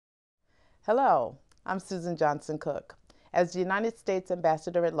Hello, I'm Susan Johnson Cook. As the United States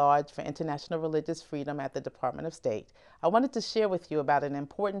Ambassador at Large for International Religious Freedom at the Department of State, I wanted to share with you about an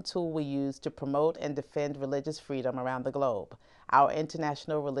important tool we use to promote and defend religious freedom around the globe, our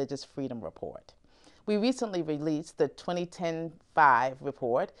International Religious Freedom Report. We recently released the 2010-5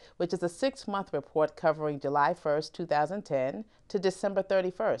 report, which is a 6-month report covering July 1st, 2010 to December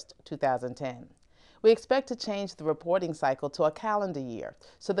 31st, 2010. We expect to change the reporting cycle to a calendar year,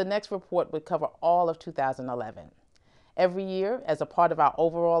 so the next report would cover all of 2011. Every year, as a part of our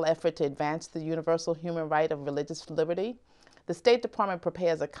overall effort to advance the universal human right of religious liberty, the State Department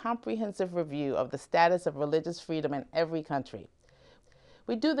prepares a comprehensive review of the status of religious freedom in every country.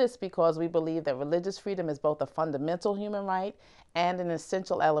 We do this because we believe that religious freedom is both a fundamental human right and an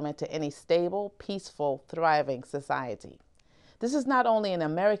essential element to any stable, peaceful, thriving society. This is not only an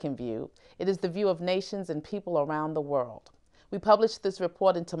American view, it is the view of nations and people around the world. We published this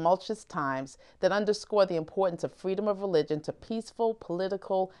report in tumultuous times that underscore the importance of freedom of religion to peaceful,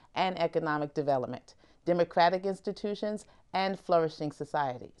 political, and economic development, democratic institutions, and flourishing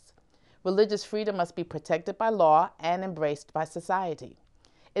societies. Religious freedom must be protected by law and embraced by society.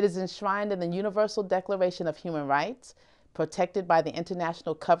 It is enshrined in the Universal Declaration of Human Rights, protected by the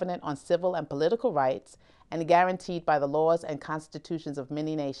International Covenant on Civil and Political Rights, and guaranteed by the laws and constitutions of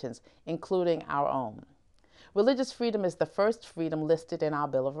many nations, including our own. Religious freedom is the first freedom listed in our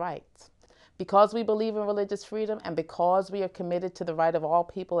Bill of Rights. Because we believe in religious freedom and because we are committed to the right of all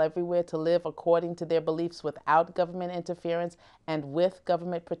people everywhere to live according to their beliefs without government interference and with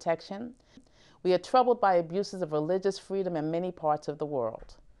government protection, we are troubled by abuses of religious freedom in many parts of the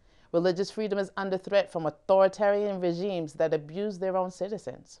world. Religious freedom is under threat from authoritarian regimes that abuse their own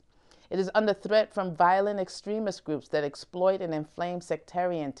citizens. It is under threat from violent extremist groups that exploit and inflame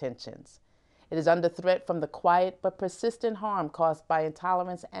sectarian tensions. It is under threat from the quiet but persistent harm caused by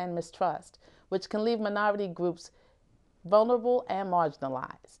intolerance and mistrust, which can leave minority groups vulnerable and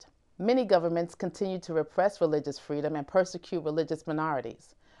marginalized. Many governments continue to repress religious freedom and persecute religious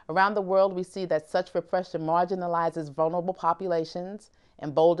minorities. Around the world, we see that such repression marginalizes vulnerable populations,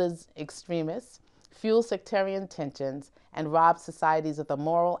 emboldens extremists, fuels sectarian tensions, and robs societies of the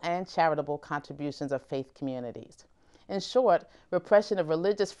moral and charitable contributions of faith communities. In short, repression of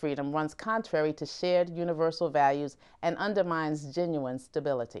religious freedom runs contrary to shared universal values and undermines genuine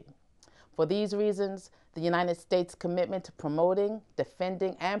stability. For these reasons, the United States' commitment to promoting,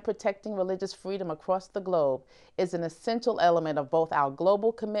 defending, and protecting religious freedom across the globe is an essential element of both our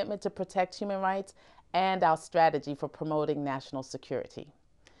global commitment to protect human rights and our strategy for promoting national security.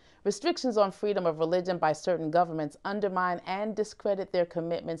 Restrictions on freedom of religion by certain governments undermine and discredit their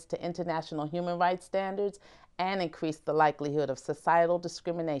commitments to international human rights standards and increase the likelihood of societal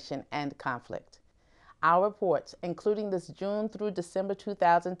discrimination and conflict. Our reports, including this June through December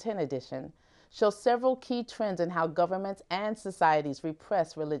 2010 edition, show several key trends in how governments and societies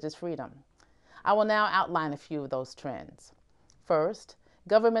repress religious freedom. I will now outline a few of those trends. First,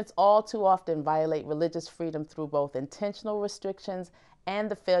 governments all too often violate religious freedom through both intentional restrictions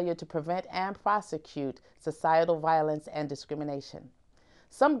and the failure to prevent and prosecute societal violence and discrimination.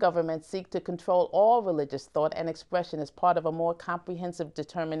 Some governments seek to control all religious thought and expression as part of a more comprehensive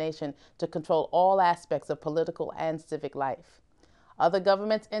determination to control all aspects of political and civic life. Other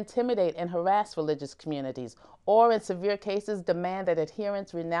governments intimidate and harass religious communities, or in severe cases demand that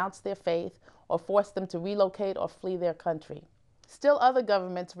adherents renounce their faith or force them to relocate or flee their country. Still other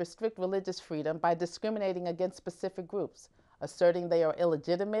governments restrict religious freedom by discriminating against specific groups, asserting they are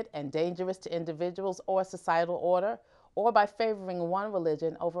illegitimate and dangerous to individuals or societal order, or by favoring one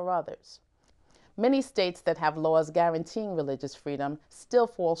religion over others. Many states that have laws guaranteeing religious freedom still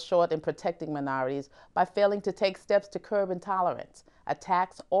fall short in protecting minorities by failing to take steps to curb intolerance,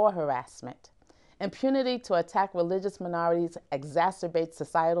 attacks, or harassment. Impunity to attack religious minorities exacerbates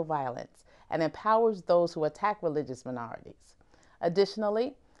societal violence and empowers those who attack religious minorities.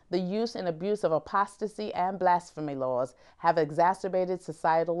 Additionally, the use and abuse of apostasy and blasphemy laws have exacerbated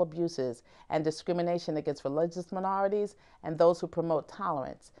societal abuses and discrimination against religious minorities and those who promote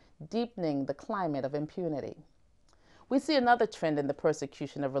tolerance, deepening the climate of impunity. We see another trend in the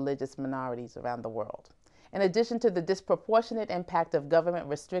persecution of religious minorities around the world. In addition to the disproportionate impact of government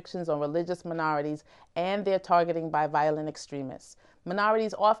restrictions on religious minorities and their targeting by violent extremists,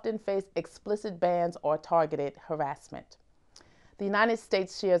 minorities often face explicit bans or targeted harassment. The United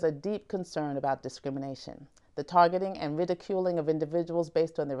States shares a deep concern about discrimination, the targeting and ridiculing of individuals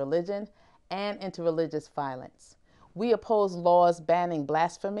based on their religion, and interreligious violence. We oppose laws banning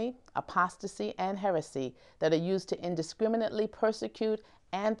blasphemy, apostasy, and heresy that are used to indiscriminately persecute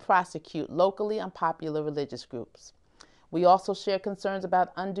and prosecute locally unpopular religious groups. We also share concerns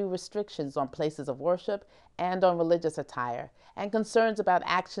about undue restrictions on places of worship and on religious attire, and concerns about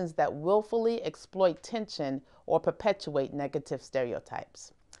actions that willfully exploit tension or perpetuate negative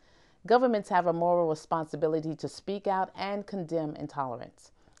stereotypes. Governments have a moral responsibility to speak out and condemn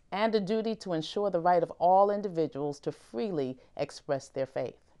intolerance, and a duty to ensure the right of all individuals to freely express their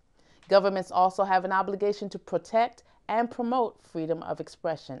faith. Governments also have an obligation to protect and promote freedom of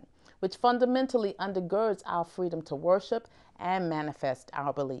expression, which fundamentally undergirds our freedom to worship and manifest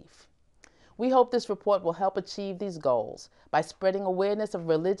our belief. We hope this report will help achieve these goals by spreading awareness of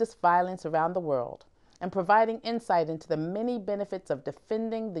religious violence around the world and providing insight into the many benefits of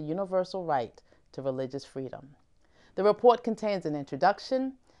defending the universal right to religious freedom. The report contains an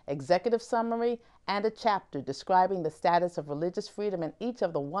introduction, executive summary, and a chapter describing the status of religious freedom in each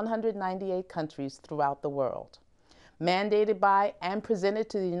of the 198 countries throughout the world. Mandated by and presented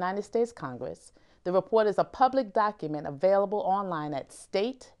to the United States Congress, the report is a public document available online at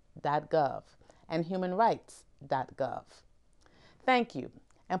state.gov and humanrights.gov. Thank you,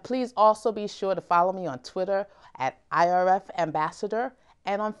 and please also be sure to follow me on Twitter at IRF Ambassador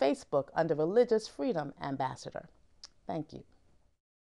and on Facebook under Religious Freedom Ambassador. Thank you.